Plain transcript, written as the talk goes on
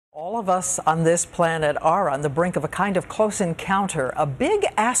All of us on this planet are on the brink of a kind of close encounter. A big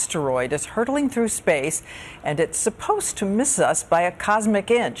asteroid is hurtling through space, and it's supposed to miss us by a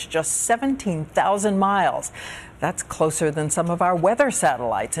cosmic inch, just 17,000 miles. That's closer than some of our weather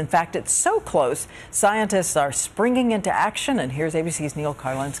satellites. In fact, it's so close, scientists are springing into action, and here's ABC's Neil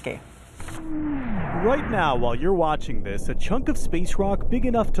Karlinski. Right now, while you're watching this, a chunk of space rock big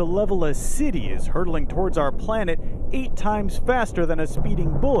enough to level a city is hurtling towards our planet 8 times faster than a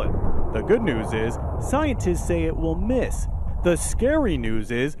speeding bullet. The good news is, scientists say it will miss. The scary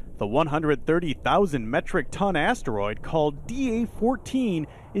news is, the 130,000 metric ton asteroid called DA14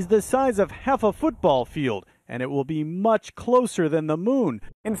 is the size of half a football field, and it will be much closer than the moon.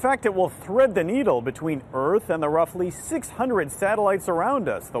 In fact, it will thread the needle between Earth and the roughly 600 satellites around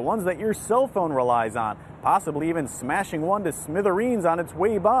us, the ones that your cell phone relies on, possibly even smashing one to smithereens on its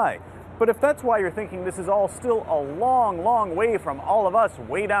way by. But if that's why you're thinking this is all still a long, long way from all of us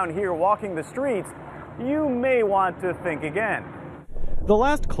way down here walking the streets, you may want to think again. The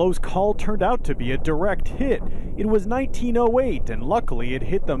last close call turned out to be a direct hit. It was 1908, and luckily it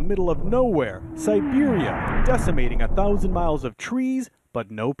hit the middle of nowhere, Siberia, decimating 1,000 miles of trees,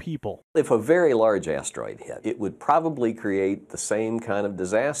 but no people. If a very large asteroid hit, it would probably create the same kind of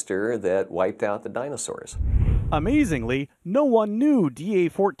disaster that wiped out the dinosaurs. Amazingly, no one knew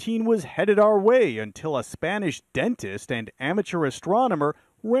DA14 was headed our way until a Spanish dentist and amateur astronomer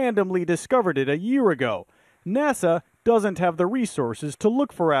randomly discovered it a year ago. NASA doesn't have the resources to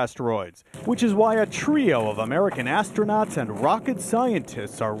look for asteroids, which is why a trio of American astronauts and rocket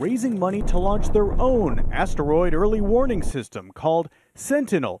scientists are raising money to launch their own asteroid early warning system called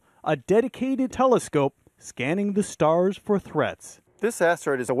Sentinel, a dedicated telescope scanning the stars for threats. This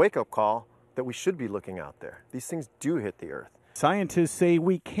asteroid is a wake-up call that we should be looking out there. These things do hit the Earth. Scientists say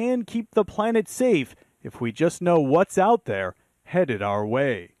we can keep the planet safe if we just know what's out there headed our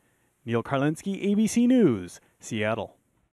way. Neil Karlinski, ABC News, Seattle.